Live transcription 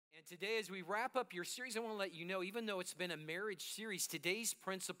And today, as we wrap up your series, I want to let you know, even though it's been a marriage series, today's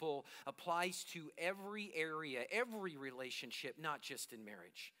principle applies to every area, every relationship, not just in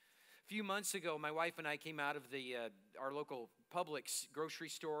marriage. A few months ago, my wife and I came out of our local Publix grocery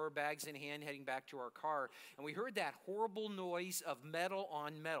store, bags in hand, heading back to our car, and we heard that horrible noise of metal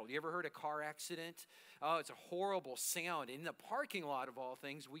on metal. You ever heard a car accident? Oh, it's a horrible sound. In the parking lot, of all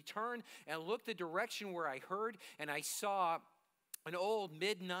things, we turned and looked the direction where I heard, and I saw an old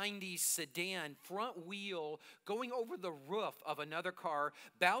mid-90s sedan front wheel going over the roof of another car,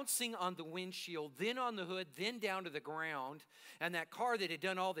 bouncing on the windshield, then on the hood, then down to the ground. And that car that had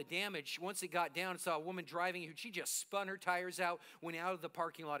done all the damage, once it got down, saw a woman driving who she just spun her tires out, went out of the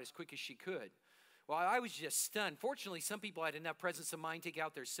parking lot as quick as she could. Well, I was just stunned. Fortunately, some people had enough presence of mind, take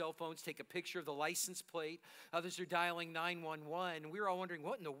out their cell phones, take a picture of the license plate. Others are dialing 911. We were all wondering,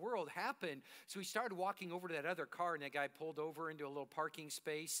 what in the world happened? So we started walking over to that other car, and that guy pulled over into a little parking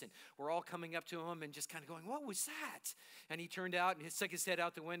space, and we're all coming up to him and just kind of going, what was that? And he turned out and stuck his head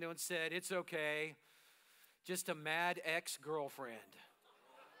out the window and said, it's okay, just a mad ex-girlfriend.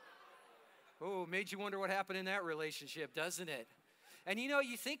 Oh, made you wonder what happened in that relationship, doesn't it? And you know,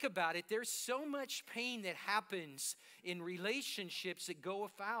 you think about it, there's so much pain that happens in relationships that go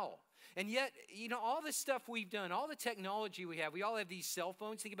afoul. And yet, you know, all the stuff we've done, all the technology we all have these cell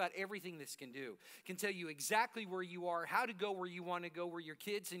phones. Think about everything this can do. It can tell you exactly where you are, how to go where you want to go, where your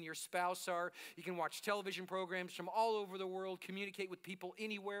kids and your spouse are. You can watch television programs from all over the world, communicate with people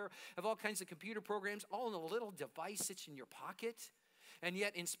anywhere, have all kinds of computer programs, all in a little device that's in your pocket. And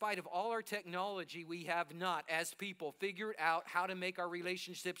yet, in spite of all our technology, we have not, as people, figured out how to make our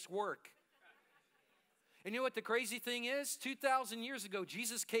relationships work. And you know what the crazy thing is? 2,000 years ago,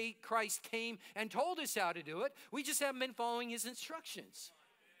 Jesus Christ came and told us how to do it. We just haven't been following his instructions.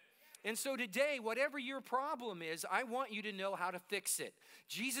 And so today, whatever your problem is, I want you to know how to fix it.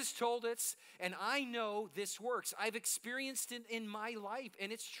 Jesus told us, and I know this works. I've experienced it in my life,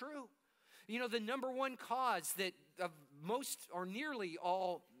 and it's true. You know, the number one cause that of most or nearly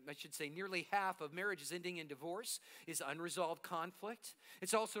all, I should say nearly half of marriages ending in divorce is unresolved conflict.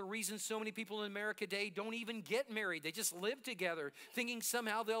 It's also a reason so many people in America today don't even get married. They just live together thinking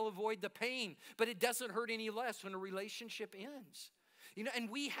somehow they'll avoid the pain. But it doesn't hurt any less when a relationship ends. You know, and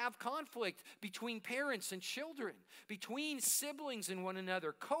we have conflict between parents and children, between siblings and one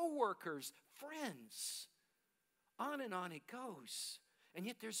another, co-workers, friends. On and on it goes. And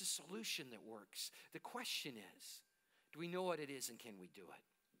yet there's a solution that works. The question is, do we know what it is and can we do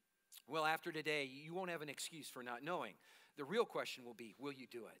it? Well, after today, you won't have an excuse for not knowing. The real question will be, will you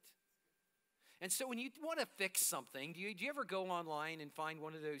do it? And so when you want to fix something, do you ever go online and find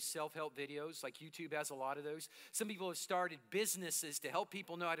one of those self-help videos? Like YouTube has a lot of those. Some people have started businesses to help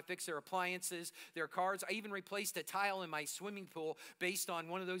people know how to fix their appliances, their cars. I even replaced a tile in my swimming pool based on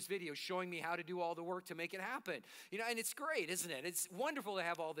one of those videos showing me how to do all the work to make it happen. You know, and it's great, isn't it? It's wonderful to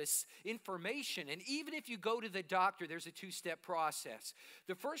have all this information. And even if you go to the doctor, there's a two-step process.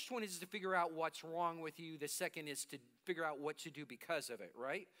 The first one is to figure out what's wrong with you. The second is to figure out what to do because of it,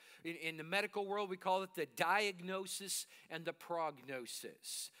 right? In the medical world, we call it the diagnosis and the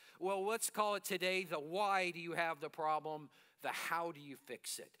prognosis. Well, let's call it today the why do you have the problem, the how do you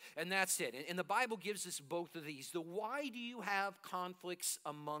fix it. And that's it. And the Bible gives us both of these. The why do you have conflicts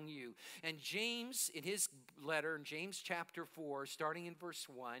among you? And James, in his letter, in James chapter 4, starting in verse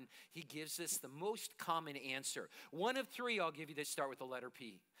 1, he gives us the most common answer. One of three I'll give you that start with the letter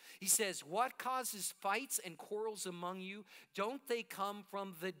P. He says, what causes fights and quarrels among you? Don't they come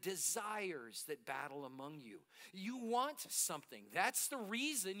from the desires that battle among you? You want something. That's the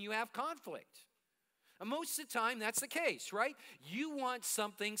reason you have conflict. And most of the time, that's the case, right? You want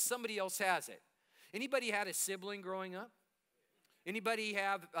something, somebody else has it. Anybody had a sibling growing up? Anybody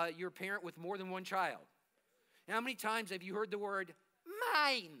have your parent with more than one child? How many times have you heard the word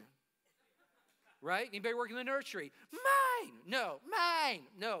mine? Right? Anybody working in the nursery? Mine. No, mine.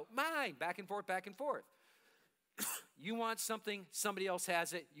 No, mine. Back and forth, back and forth. You want something, somebody else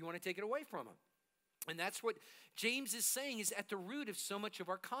has it. You want to take it away from them. And that's what James is saying is at the root of so much of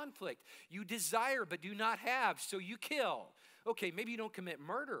our conflict. You desire but do not have, so you kill. Okay, maybe you don't commit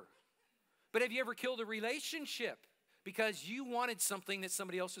murder. But have you ever killed a relationship because you wanted something that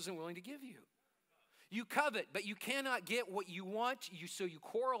somebody else isn't willing to give you? You covet, but you cannot get what you want, so you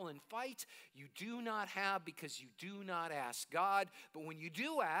quarrel and fight. You do not have because you do not ask God. But when you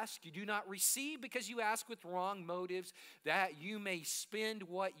do ask, you do not receive because you ask with wrong motives, that you may spend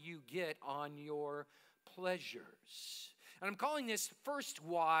what you get on your pleasures. And I'm calling this first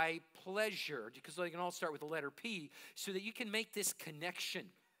why pleasure, because they can all start with the letter P, so that you can make this connection.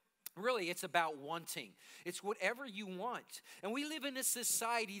 Really, it's about wanting. It's whatever you want. And we live in a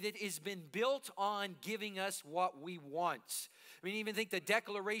society that has been built on giving us what we want. I mean, even think the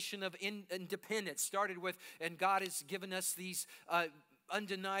Declaration of Independence started with, and God has given us these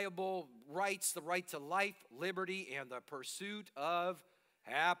undeniable rights, the right to life, liberty, and the pursuit of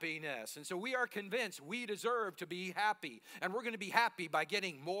happiness. And so we are convinced we deserve to be happy. And we're going to be happy by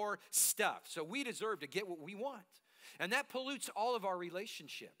getting more stuff. So we deserve to get what we want. And that pollutes all of our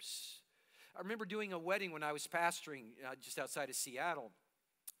relationships. I remember doing a wedding when I was pastoring just outside of Seattle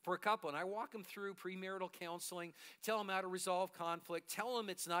for a couple, and I walk them through premarital counseling, tell them how to resolve conflict, tell them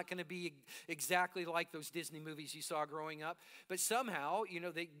it's not going to be exactly like those Disney movies you saw growing up, but somehow,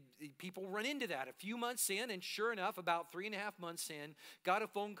 people run into that. A few months in, and sure enough, about 3.5 months in, got a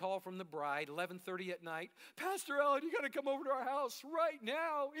phone call from the bride, 11:30 at night. Pastor Allen, you got to come over to our house right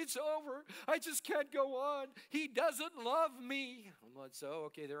now. It's over. I just can't go on. He doesn't love me. I'm like, so,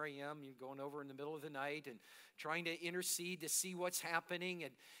 okay, there I am. You're going over in the middle of the night and trying to intercede to see what's happening.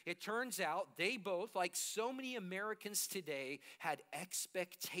 And it turns out they both, like so many Americans today, had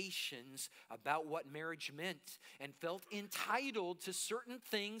expectations about what marriage meant and felt entitled to certain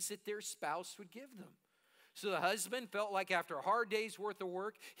things that their spouse would give them. So the husband felt like after a hard day's worth of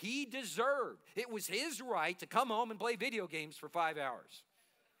work, he deserved, it was his right to come home and play video games for 5 hours.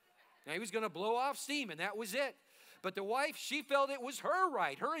 Now he was going to blow off steam, and that was it. But the wife, she felt it was her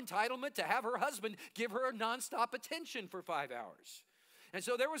right, her entitlement to have her husband give her nonstop attention for 5 hours. And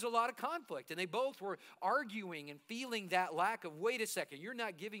so there was a lot of conflict, and they both were arguing and feeling that lack of, wait a second, you're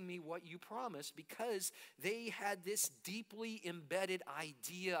not giving me what you promised, because they had this deeply embedded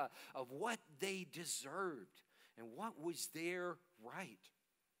idea of what they deserved and what was their right.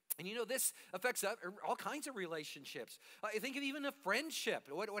 And this affects all kinds of relationships. Think of even a friendship.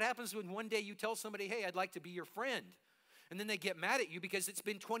 What happens when one day you tell somebody, hey, I'd like to be your friend, and then they get mad at you because it's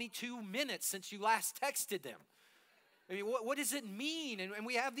been 22 minutes since you last texted them? I mean, what does it mean? And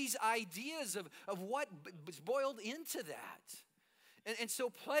we have these ideas of what is boiled into that. And so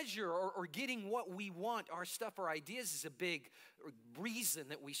pleasure or getting what we want, our stuff, our ideas, is a big reason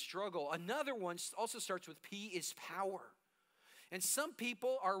that we struggle. Another one also starts with P, is power. And some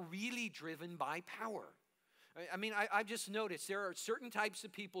people are really driven by power. I mean, I've just noticed there are certain types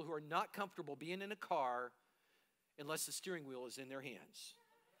of people who are not comfortable being in a car unless the steering wheel is in their hands.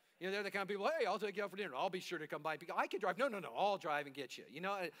 They're the kind of people, hey, I'll take you out for dinner. I'll be sure to come by. I can drive. No, I'll drive and get you.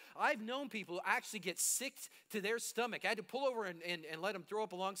 I've known people who actually get sick to their stomach. I had to pull over and let them throw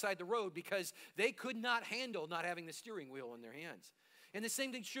up alongside the road because they could not handle not having the steering wheel in their hands. And the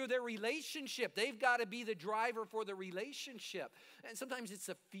same thing's true of their relationship. They've got to be the driver for the relationship. And sometimes it's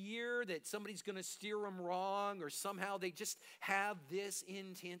a fear that somebody's going to steer them wrong, or somehow they just have this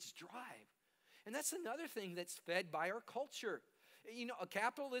intense drive. And that's another thing that's fed by our culture.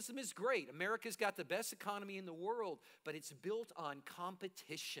 Capitalism is great. America's got the best economy in the world, but it's built on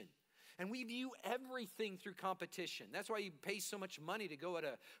competition. And we view everything through competition. That's why you pay so much money to go at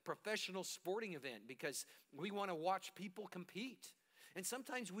a professional sporting event, because we want to watch people compete. And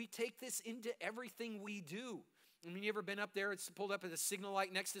sometimes we take this into everything we do. I mean, you ever been up there, it's pulled up at a signal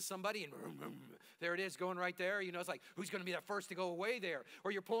light next to somebody, and there it is going right there. It's like, who's going to be the first to go away there?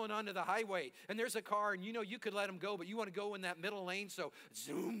 Or you're pulling onto the highway, and there's a car, and you could let them go, but you want to go in that middle lane, so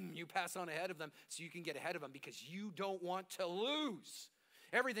zoom, you pass on ahead of them so you can get ahead of them, because you don't want to lose.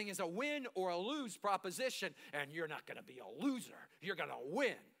 Everything is a win or a lose proposition, and you're not going to be a loser. You're going to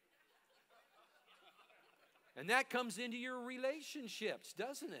win. And that comes into your relationships,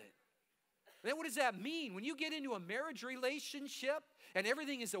 doesn't it? Then what does that mean? When you get into a marriage relationship and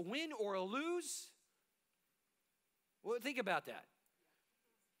everything is a win or a lose, well, think about that.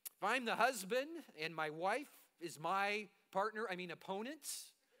 If I'm the husband and my wife is my partner, opponent,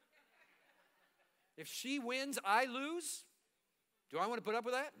 if she wins, I lose, do I want to put up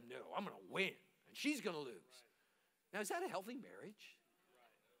with that? No, I'm going to win, and she's going to lose. Now, is that a healthy marriage?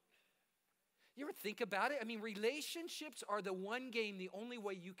 You ever think about it? Relationships are the one game, the only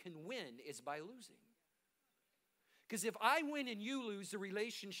way you can win is by losing. Because if I win and you lose, the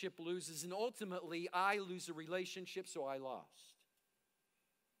relationship loses, and ultimately I lose the relationship, so I lost.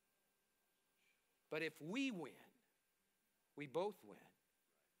 But if we win, we both win.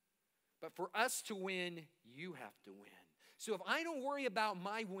 But for us to win, you have to win. So if I don't worry about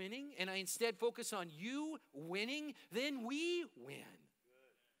my winning and I instead focus on you winning, then we win.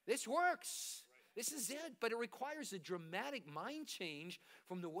 This works. This is it. But it requires a dramatic mind change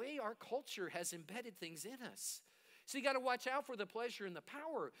from the way our culture has embedded things in us. So you got to watch out for the pleasure and the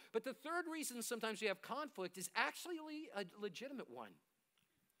power. But the third reason sometimes we have conflict is actually a legitimate one.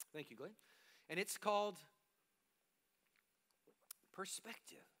 Thank you, Glenn. And it's called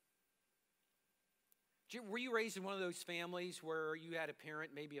perspective. Were you raised in one of those families where you had a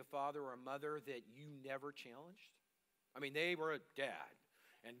parent, maybe a father or a mother, that you never challenged? I mean, they were a dad,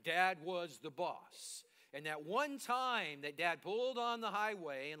 and dad was the boss. And that one time that dad pulled on the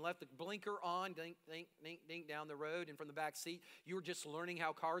highway and left the blinker on, dink, dink, dink, dink, down the road, and from the back seat, you were just learning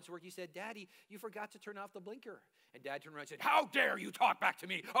how cars work. You said, Daddy, you forgot to turn off the blinker. And Dad turned around and said, how dare you talk back to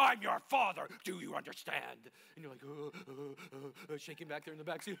me? I'm your father. Do you understand? And you're like, shaking back there in the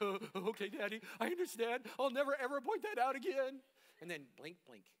back seat. Okay, Daddy, I understand. I'll never, ever point that out again. And then blink,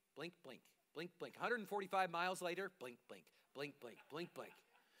 blink, blink, blink, blink, blink. 145 miles later, blink, blink, blink, blink, blink, blink.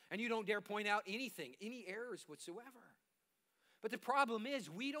 And you don't dare point out anything, any errors whatsoever. But the problem is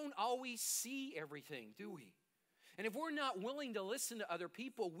we don't always see everything, do we? And if we're not willing to listen to other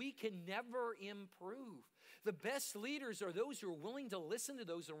people, we can never improve. The best leaders are those who are willing to listen to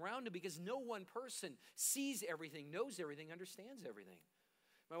those around them, because no one person sees everything, knows everything, understands everything.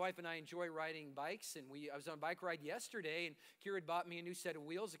 My wife and I enjoy riding bikes, and I was on a bike ride yesterday, and Kira had bought me a new set of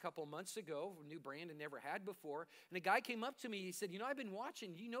wheels a couple months ago, a new brand I never had before. And a guy came up to me, he said, I've been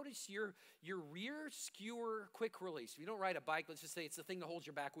watching, do you notice your rear skewer quick release? If you don't ride a bike, let's just say it's the thing that holds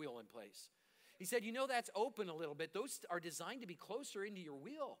your back wheel in place. He said, that's open a little bit. Those are designed to be closer into your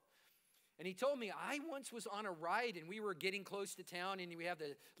wheel. And he told me, I once was on a ride, and we were getting close to town, and we have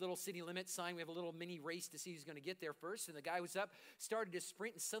the little city limit sign. We have a little mini race to see who's going to get there first. And the guy was up, started to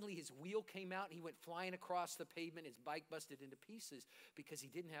sprint, and suddenly his wheel came out, and he went flying across the pavement. His bike busted into pieces because he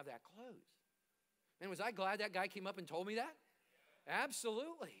didn't have that closed. And was I glad that guy came up and told me that?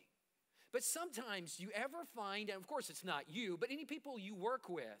 Absolutely. But sometimes you ever find, and of course it's not you, but any people you work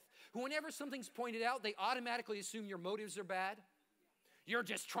with, who whenever something's pointed out, they automatically assume your motives are bad. You're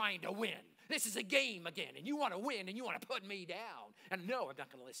just trying to win. This is a game again, and you want to win, and you want to put me down. And no, I'm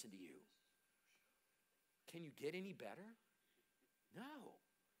not going to listen to you. Can you get any better? No,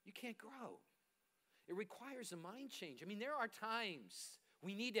 you can't grow. It requires a mind change. I mean, there are times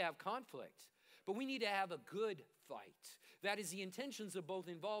we need to have conflict, but we need to have a good fight. That is, the intentions of both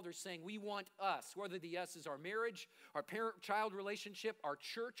involved are saying we want us, whether the us is our marriage, our parent-child relationship, our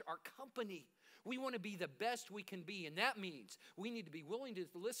church, our company. We want to be the best we can be, and that means we need to be willing to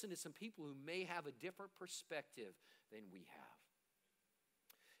listen to some people who may have a different perspective than we have.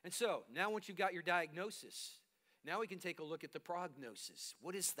 And so, now once you've got your diagnosis, now we can take a look at the prognosis.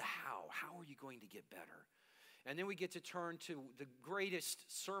 What is the how? How are you going to get better? And then we get to turn to the greatest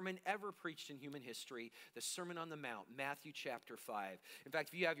sermon ever preached in human history, the Sermon on the Mount, Matthew chapter 5. In fact,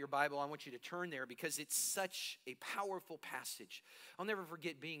 if you have your Bible, I want you to turn there because it's such a powerful passage. I'll never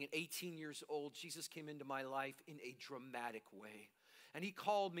forget being 18 years old. Jesus came into my life in a dramatic way. And he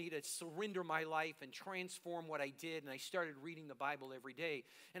called me to surrender my life and transform what I did. And I started reading the Bible every day.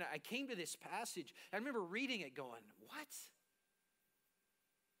 And I came to this passage. I remember reading it going, what?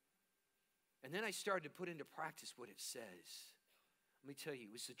 And then I started to put into practice what it says. Let me tell you,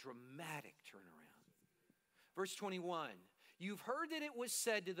 it was a dramatic turnaround. Verse 21, you've heard that it was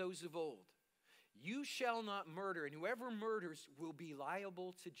said to those of old, you shall not murder, and whoever murders will be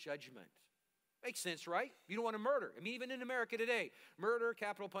liable to judgment. Makes sense, right? You don't want to murder. I mean, even in America today, murder,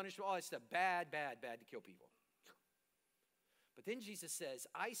 capital punishment, all that stuff, bad to kill people. But then Jesus says,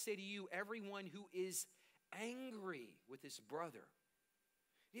 I say to you, everyone who is angry with his brother.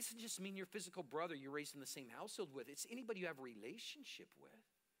 It doesn't just mean your physical brother you're raised in the same household with. It's anybody you have a relationship with.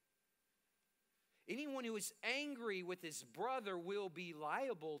 Anyone who is angry with his brother will be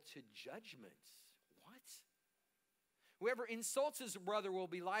liable to judgment. What? Whoever insults his brother will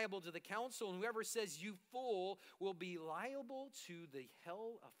be liable to the council, and whoever says you fool will be liable to the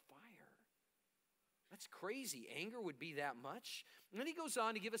hell of fire. That's crazy. Anger would be that much. And then he goes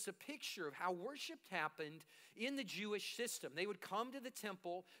on to give us a picture of how worship happened in the Jewish system. They would come to the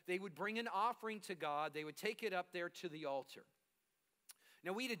temple. They would bring an offering to God. They would take it up there to the altar.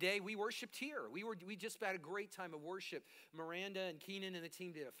 Now, we worshiped here. We just had a great time of worship. Miranda and Keenan and the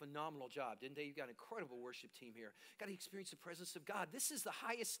team did a phenomenal job, didn't they? You've got an incredible worship team here. Got to experience the presence of God. This is the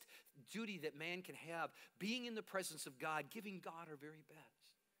highest duty that man can have, being in the presence of God, giving God our very best.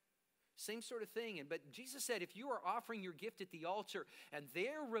 Same sort of thing. But Jesus said, if you are offering your gift at the altar and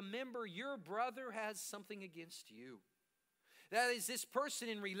there remember your brother has something against you. That is, this person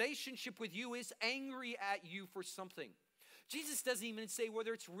in relationship with you is angry at you for something. Jesus doesn't even say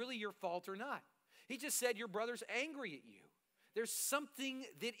whether it's really your fault or not. He just said your brother's angry at you. There's something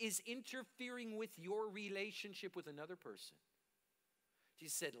that is interfering with your relationship with another person.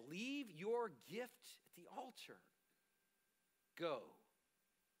 Jesus said, leave your gift at the altar. Go.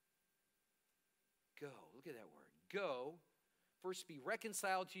 Go. Look at that word. Go. First be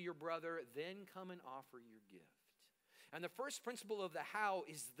reconciled to your brother, then come and offer your gift. And the first principle of the how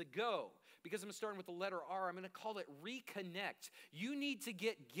is the go. Because I'm starting with the letter R, I'm going to call it reconnect. You need to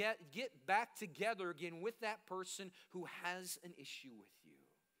get back together again with that person who has an issue with you.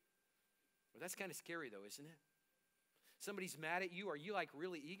 Well, that's kind of scary though, isn't it? Somebody's mad at you. Are you like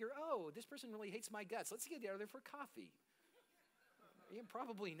really eager? Oh, this person really hates my guts. Let's get together for coffee. Yeah,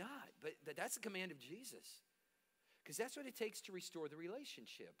 probably not. But that's the command of Jesus. Because that's what it takes to restore the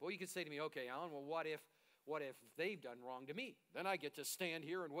relationship. Well, you could say to me, okay, Alan, well, what if they've done wrong to me? Then I get to stand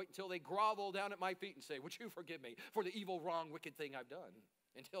here and wait until they grovel down at my feet and say, would you forgive me for the evil, wrong, wicked thing I've done?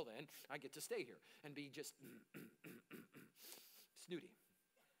 Until then, I get to stay here and be just snooty.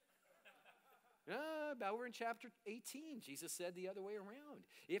 About we're in chapter 18. Jesus said the other way around.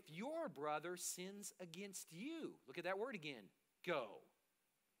 If your brother sins against you, look at that word again, go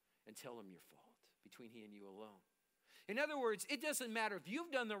and tell him your fault between he and you alone. In other words, it doesn't matter if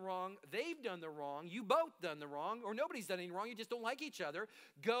you've done the wrong, they've done the wrong, you both done the wrong, or nobody's done anything wrong, you just don't like each other.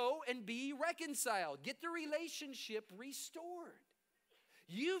 Go and be reconciled. Get the relationship restored.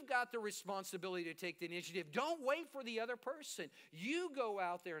 You've got the responsibility to take the initiative. Don't wait for the other person. You go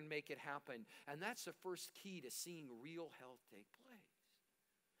out there and make it happen. And that's the first key to seeing real health take place.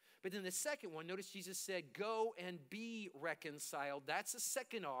 But then the second one, notice Jesus said, go and be reconciled. That's the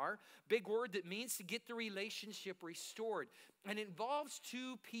second R, big word that means to get the relationship restored. And it involves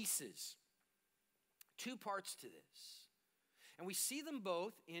two pieces, two parts to this. And we see them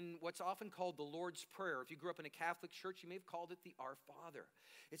both in what's often called the Lord's Prayer. If you grew up in a Catholic church, you may have called it the Our Father.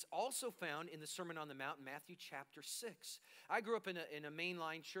 It's also found in the Sermon on the Mount, Matthew chapter 6. I grew up in a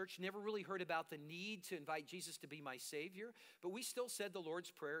mainline church, never really heard about the need to invite Jesus to be my Savior, but we still said the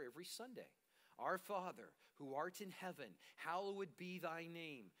Lord's Prayer every Sunday. Our Father, who art in heaven, hallowed be thy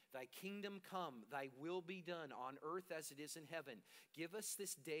name. Thy kingdom come, thy will be done on earth as it is in heaven. Give us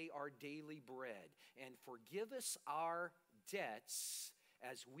this day our daily bread, and forgive us our debts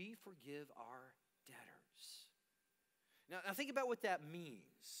as we forgive our debtors. Now think about what that means.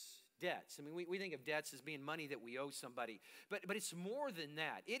 Debts. I mean, we think of debts as being money that we owe somebody. But it's more than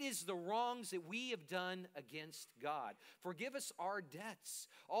that. It is the wrongs that we have done against God. Forgive us our debts.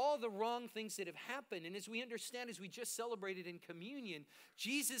 All the wrong things that have happened. And as we understand, as we just celebrated in communion,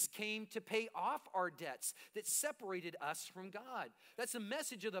 Jesus came to pay off our debts that separated us from God. That's the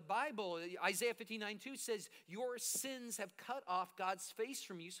message of the Bible. Isaiah 59:2 says, your sins have cut off God's face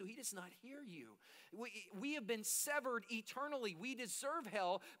from you, so he does not hear you. We have been severed eternally. We deserve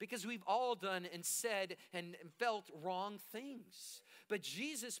hell because we've all done and said and felt wrong things. But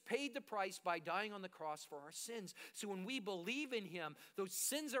Jesus paid the price by dying on the cross for our sins. So when we believe in him, those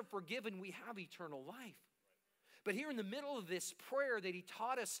sins are forgiven. We have eternal life. But here in the middle of this prayer that he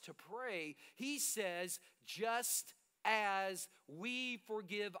taught us to pray, he says, just as we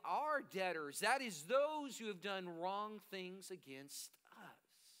forgive our debtors, that is those who have done wrong things against us.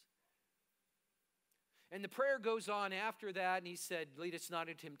 And the prayer goes on after that, and he said, lead us not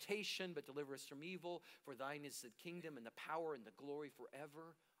into temptation, but deliver us from evil. For thine is the kingdom and the power and the glory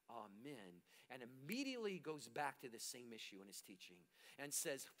forever. Amen. And immediately he goes back to the same issue in his teaching and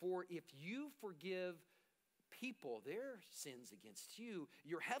says, for if you forgive people their sins against you,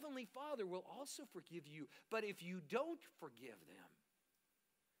 your heavenly Father will also forgive you. But if you don't forgive them,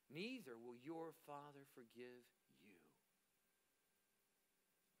 neither will your Father forgive you.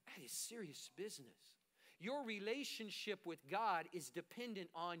 That is serious business. Your relationship with God is dependent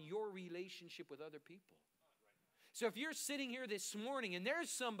on your relationship with other people. So if you're sitting here this morning and there's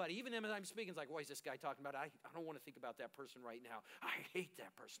somebody, even as I'm speaking, it's like, what is this guy talking about? I don't want to think about that person right now. I hate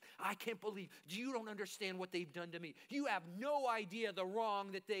that person. I can't believe you don't understand what they've done to me. You have no idea the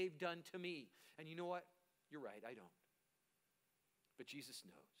wrong that they've done to me. And you know what? You're right, I don't. But Jesus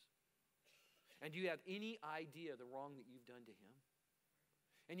knows. And do you have any idea the wrong that you've done to him?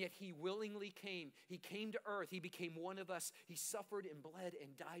 And yet he willingly came. He came to earth. He became one of us. He suffered and bled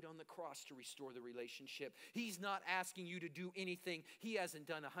and died on the cross to restore the relationship. He's not asking you to do anything he hasn't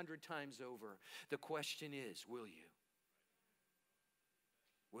done 100 times over. The question is, will you?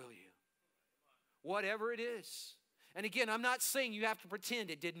 Will you? Whatever it is. And again, I'm not saying you have to pretend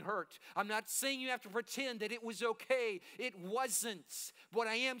it didn't hurt. I'm not saying you have to pretend that it was okay. It wasn't. What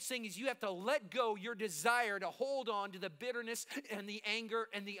I am saying is you have to let go your desire to hold on to the bitterness and the anger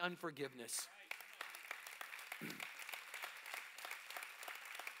and the unforgiveness.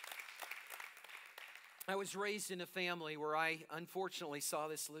 I was raised in a family where I unfortunately saw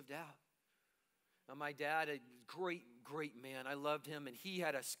this lived out. Now, my dad, a great man. I loved him, and he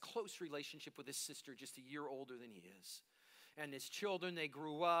had a close relationship with his sister, just a year older than he is. And his children, they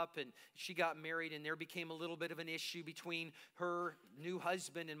grew up, and she got married, and there became a little bit of an issue between her new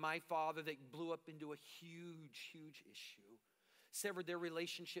husband and my father that blew up into a huge, huge issue. Severed their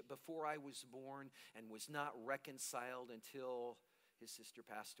relationship before I was born and was not reconciled until his sister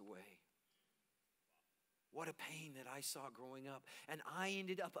passed away. What a pain that I saw growing up. And I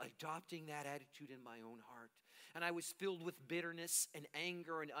ended up adopting that attitude in my own heart. And I was filled with bitterness and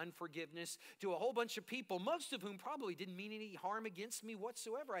anger and unforgiveness to a whole bunch of people, most of whom probably didn't mean any harm against me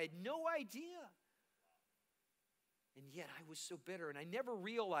whatsoever. I had no idea. And yet I was so bitter, and I never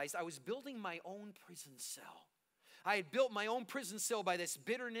realized I was building my own prison cell. I had built my own prison cell by this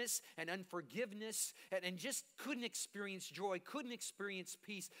bitterness and unforgiveness, and just couldn't experience joy, couldn't experience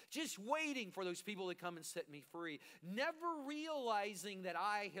peace, just waiting for those people to come and set me free, never realizing that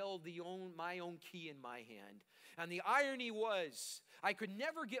I held my own key in my hand. And the irony was, I could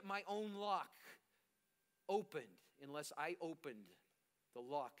never get my own lock opened unless I opened the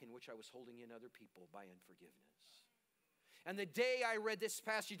lock in which I was holding in other people by unforgiveness. And the day I read this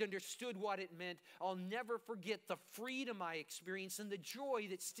passage, understood what it meant, I'll never forget the freedom I experienced and the joy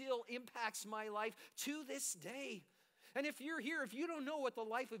that still impacts my life to this day. And if you're here, if you don't know what the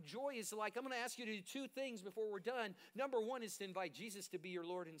life of joy is like, I'm going to ask you to do two things before we're done. Number one is to invite Jesus to be your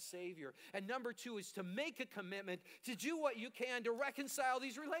Lord and Savior. And number two is to make a commitment to do what you can to reconcile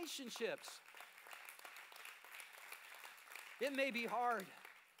these relationships. It may be hard.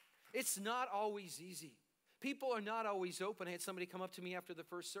 It's not always easy. People are not always open. I had somebody come up to me after the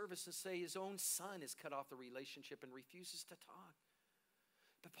first service and say his own son has cut off the relationship and refuses to talk.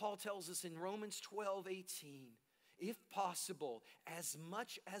 But Paul tells us in Romans 12:18, if possible, as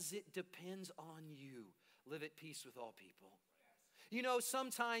much as it depends on you, live at peace with all people. You know,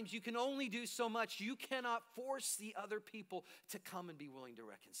 sometimes you can only do so much. You cannot force the other people to come and be willing to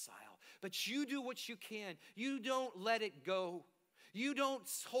reconcile. But you do what you can. You don't let it go. You don't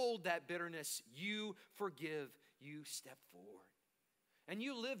hold that bitterness. You forgive. You step forward. And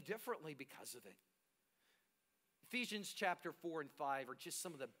you live differently because of it. Ephesians chapter 4 and 5 are just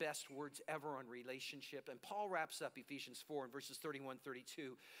some of the best words ever on relationship. And Paul wraps up Ephesians 4 in verses 31,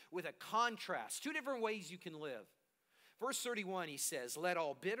 32 with a contrast. Two different ways you can live. Verse 31, he says, let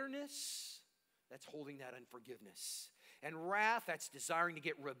all bitterness, that's holding that unforgiveness, and wrath, that's desiring to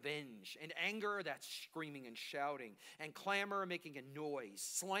get revenge, and anger, that's screaming and shouting, and clamor, making a noise,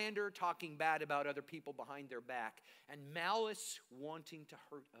 slander, talking bad about other people behind their back, and malice, wanting to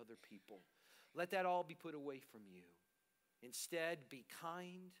hurt other people. Let that all be put away from you. Instead, be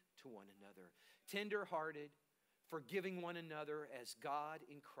kind to one another, tender-hearted, forgiving one another as God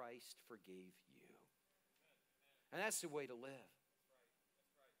in Christ forgave you. And that's the way to live.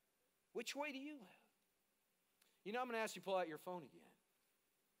 Which way do you live? You know, I'm going to ask you to pull out your phone again.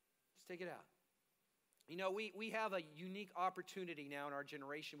 Just take it out. You know, we have a unique opportunity now in our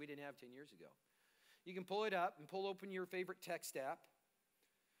generation we didn't have 10 years ago. You can pull it up and pull open your favorite text app,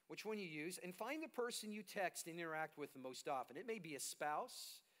 which one you use, and find the person you text and interact with the most often. It may be a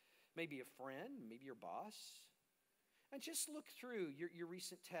spouse, maybe a friend, maybe your boss. And just look through your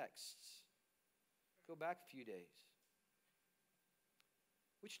recent texts. Go back a few days.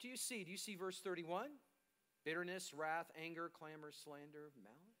 Which do you see? Do you see verse 31? Bitterness, wrath, anger, clamor, slander,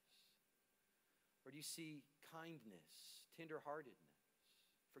 malice? Or do you see kindness, tenderheartedness,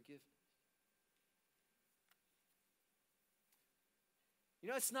 forgiveness? You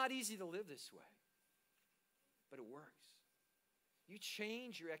know, it's not easy to live this way, but it works. You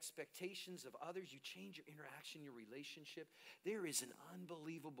change your expectations of others. You change your interaction, your relationship. There is an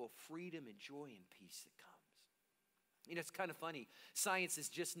unbelievable freedom and joy and peace that comes. You know, it's kind of funny. Science is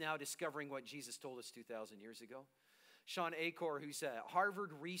just now discovering what Jesus told us 2,000 years ago. Sean Achor, who's a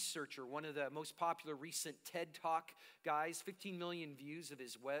Harvard researcher, one of the most popular recent TED Talk guys, 15 million views of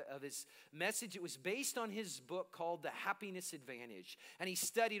his message. It was based on his book called The Happiness Advantage. And he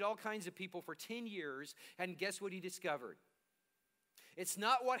studied all kinds of people for 10 years. And guess what he discovered? It's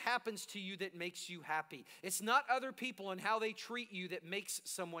not what happens to you that makes you happy. It's not other people and how they treat you that makes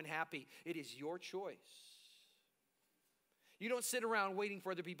someone happy. It is your choice. You don't sit around waiting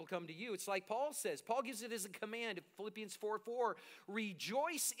for other people to come to you. It's like Paul says. Paul gives it as a command in Philippians 4:4.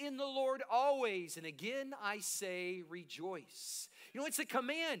 Rejoice in the Lord always. And again, I say rejoice. You know, it's a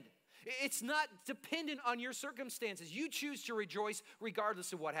command. It's not dependent on your circumstances. You choose to rejoice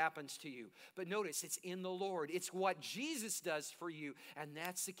regardless of what happens to you. But notice, it's in the Lord. It's what Jesus does for you. And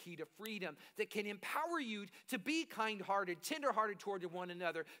that's the key to freedom that can empower you to be kind-hearted, tender-hearted toward one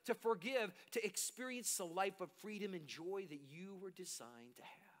another, to forgive, to experience the life of freedom and joy that you were designed to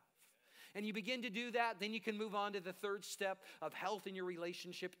have. And you begin to do that, then you can move on to the third step of health in your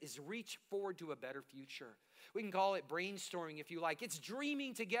relationship is reach forward to a better future. We can call it brainstorming if you like. It's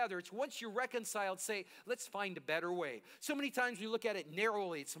dreaming together. It's once you're reconciled, say, let's find a better way. So many times we look at it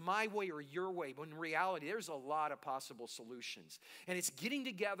narrowly. It's my way or your way. But in reality, there's a lot of possible solutions. And it's getting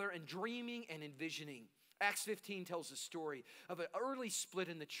together and dreaming and envisioning. Acts 15 tells a story of an early split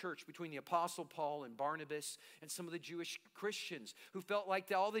in the church between the Apostle Paul and Barnabas and some of the Jewish Christians who felt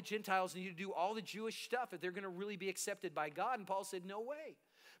like all the Gentiles needed to do all the Jewish stuff if they're going to really be accepted by God. And Paul said, no way.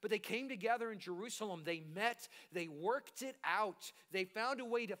 But they came together in Jerusalem. They met. They worked it out. They found a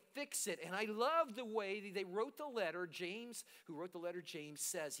way to fix it. And I love the way they wrote the letter. James, who wrote the letter, James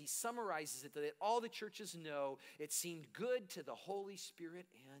says, he summarizes it that all the churches know it seemed good to the Holy Spirit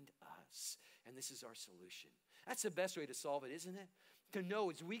and us. And this is our solution. That's the best way to solve it, isn't it? To know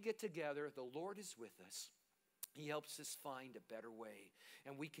as we get together, the Lord is with us. He helps us find a better way.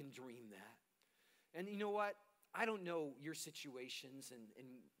 And we can dream that. And you know what? I don't know your situations and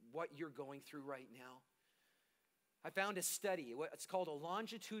what you're going through right now. I found a study. It's called a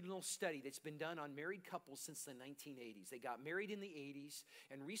longitudinal study that's been done on married couples since the 1980s. They got married in the 80s,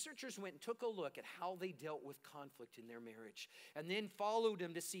 and researchers went and took a look at how they dealt with conflict in their marriage and then followed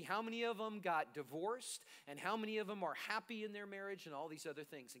them to see how many of them got divorced and how many of them are happy in their marriage and all these other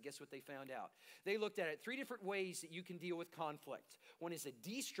things. And guess what they found out? They looked at it 3 different ways that you can deal with conflict. One is a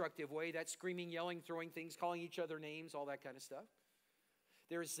destructive way. That's screaming, yelling, throwing things, calling each other names, all that kind of stuff.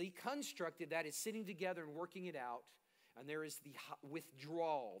 There is the constructive, that is sitting together and working it out. And there is the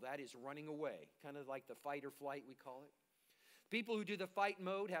withdrawal, that is running away, kind of like the fight or flight, we call it. People who do the fight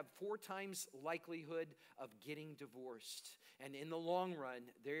mode have 4 times likelihood of getting divorced. And in the long run,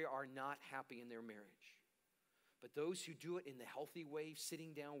 they are not happy in their marriage. But those who do it in the healthy way,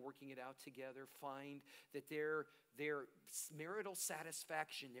 sitting down, working it out together, find that their marital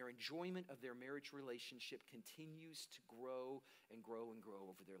satisfaction, their enjoyment of their marriage relationship continues to grow and grow and grow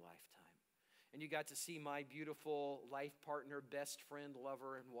over their lifetime. And you got to see my beautiful life partner, best friend,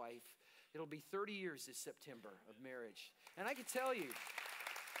 lover, and wife. It'll be 30 years this September of marriage. And I can tell you,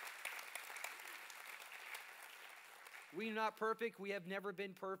 we're not perfect. We have never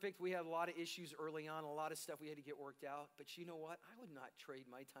been perfect. We had a lot of issues early on, a lot of stuff we had to get worked out. But you know what? I would not trade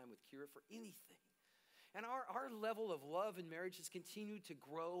my time with Kira for anything. And our level of love in marriage has continued to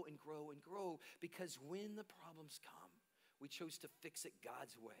grow and grow and grow because when the problems come, we chose to fix it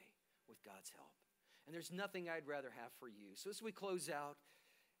God's way with God's help. And there's nothing I'd rather have for you. So as we close out,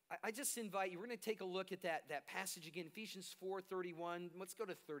 I just invite you, we're going to take a look at that passage again, Ephesians 4:31. Let's go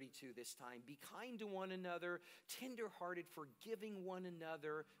to 32 this time. Be kind to one another, tenderhearted, forgiving one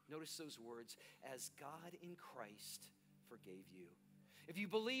another. Notice those words, as God in Christ forgave you. If you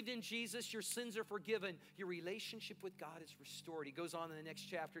believed in Jesus, your sins are forgiven. Your relationship with God is restored. He goes on in the next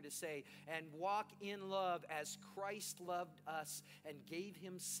chapter to say, and walk in love as Christ loved us and gave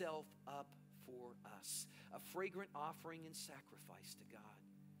himself up for us, a fragrant offering and sacrifice to God.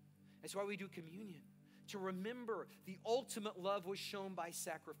 That's why we do communion, to remember the ultimate love was shown by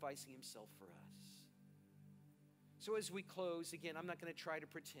sacrificing himself for us. So as we close, again, I'm not going to try to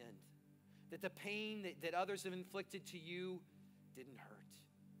pretend that the pain that others have inflicted to you didn't hurt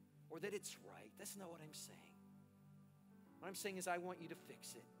or that it's right. That's not what I'm saying. What I'm saying is I want you to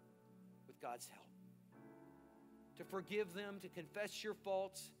fix it with God's help, to forgive them, to confess your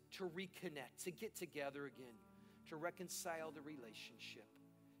faults, to reconnect, to get together again, to reconcile the relationship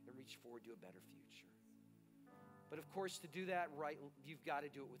and reach forward to a better future. But of course, to do that right, you've got to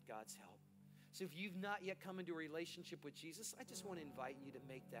do it with God's help. So if you've not yet come into a relationship with Jesus, I just want to invite you to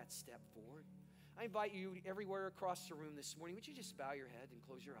make that step forward. I invite you everywhere across the room this morning, would you just bow your head and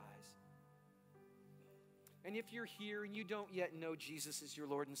close your eyes? And if you're here and you don't yet know Jesus as your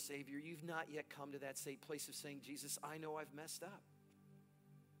Lord and Savior, you've not yet come to that place of saying, Jesus, I know I've messed up.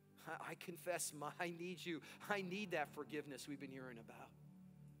 I confess I need you. I need that forgiveness we've been hearing about.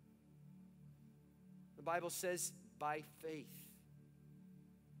 The Bible says by faith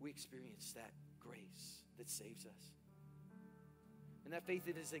we experience that grace that saves us. And that faith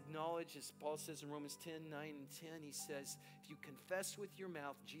that is acknowledged, as Paul says in Romans 10:9 and 10, he says, if you confess with your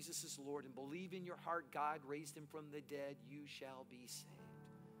mouth Jesus is Lord and believe in your heart God raised him from the dead, you shall be saved.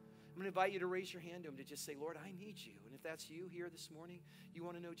 I'm going to invite you to raise your hand to him, to just say, Lord, I need you. And if that's you here this morning, you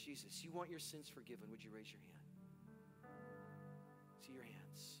want to know Jesus, you want your sins forgiven, would you raise your hand? See your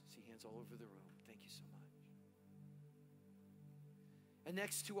hands. See hands all over the room. Thank you so much. And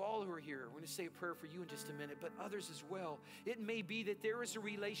next to all who are here, we're going to say a prayer for you in just a minute, but others as well. It may be that there is a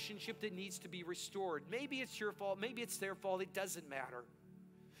relationship that needs to be restored. Maybe it's your fault. Maybe it's their fault. It doesn't matter.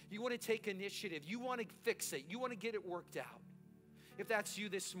 You want to take initiative. You want to fix it. You want to get it worked out. If that's you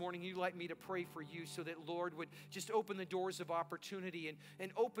this morning, you'd like me to pray for you so that Lord would just open the doors of opportunity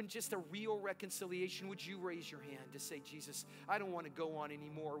and open just a real reconciliation, would you raise your hand to say, Jesus, I don't want to go on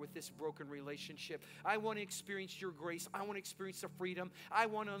anymore with this broken relationship. I want to experience your grace. I want to experience the freedom. I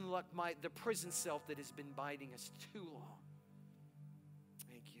want to unlock the prison self that has been binding us too long.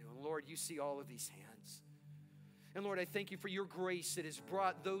 Thank you. And Lord, you see all of these hands. And Lord, I thank you for your grace that has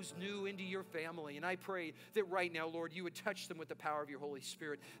brought those new into your family. And I pray that right now, Lord, you would touch them with the power of your Holy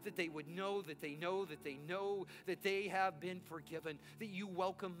Spirit, that they would know that they know that they know that they have been forgiven, that you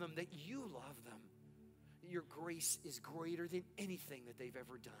welcome them, that you love them, that your grace is greater than anything that they've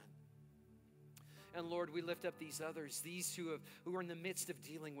ever done. And Lord, we lift up these others, these who are in the midst of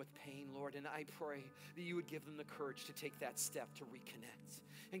dealing with pain, Lord, and I pray that you would give them the courage to take that step to reconnect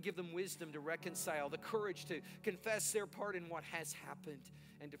and give them wisdom to reconcile, the courage to confess their part in what has happened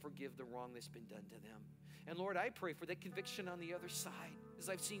and to forgive the wrong that's been done to them. And Lord, I pray for that conviction on the other side, as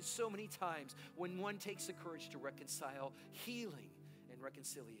I've seen so many times when one takes the courage to reconcile, healing and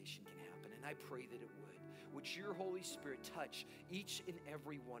reconciliation can happen. And I pray that it would. Would your Holy Spirit touch each and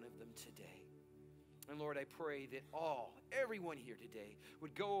every one of them today? And Lord, I pray that everyone here today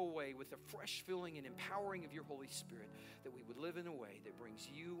would go away with a fresh filling and empowering of your Holy Spirit, that we would live in a way that brings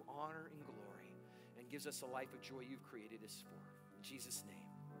you honor and glory and gives us a life of joy you've created us for. In Jesus' name.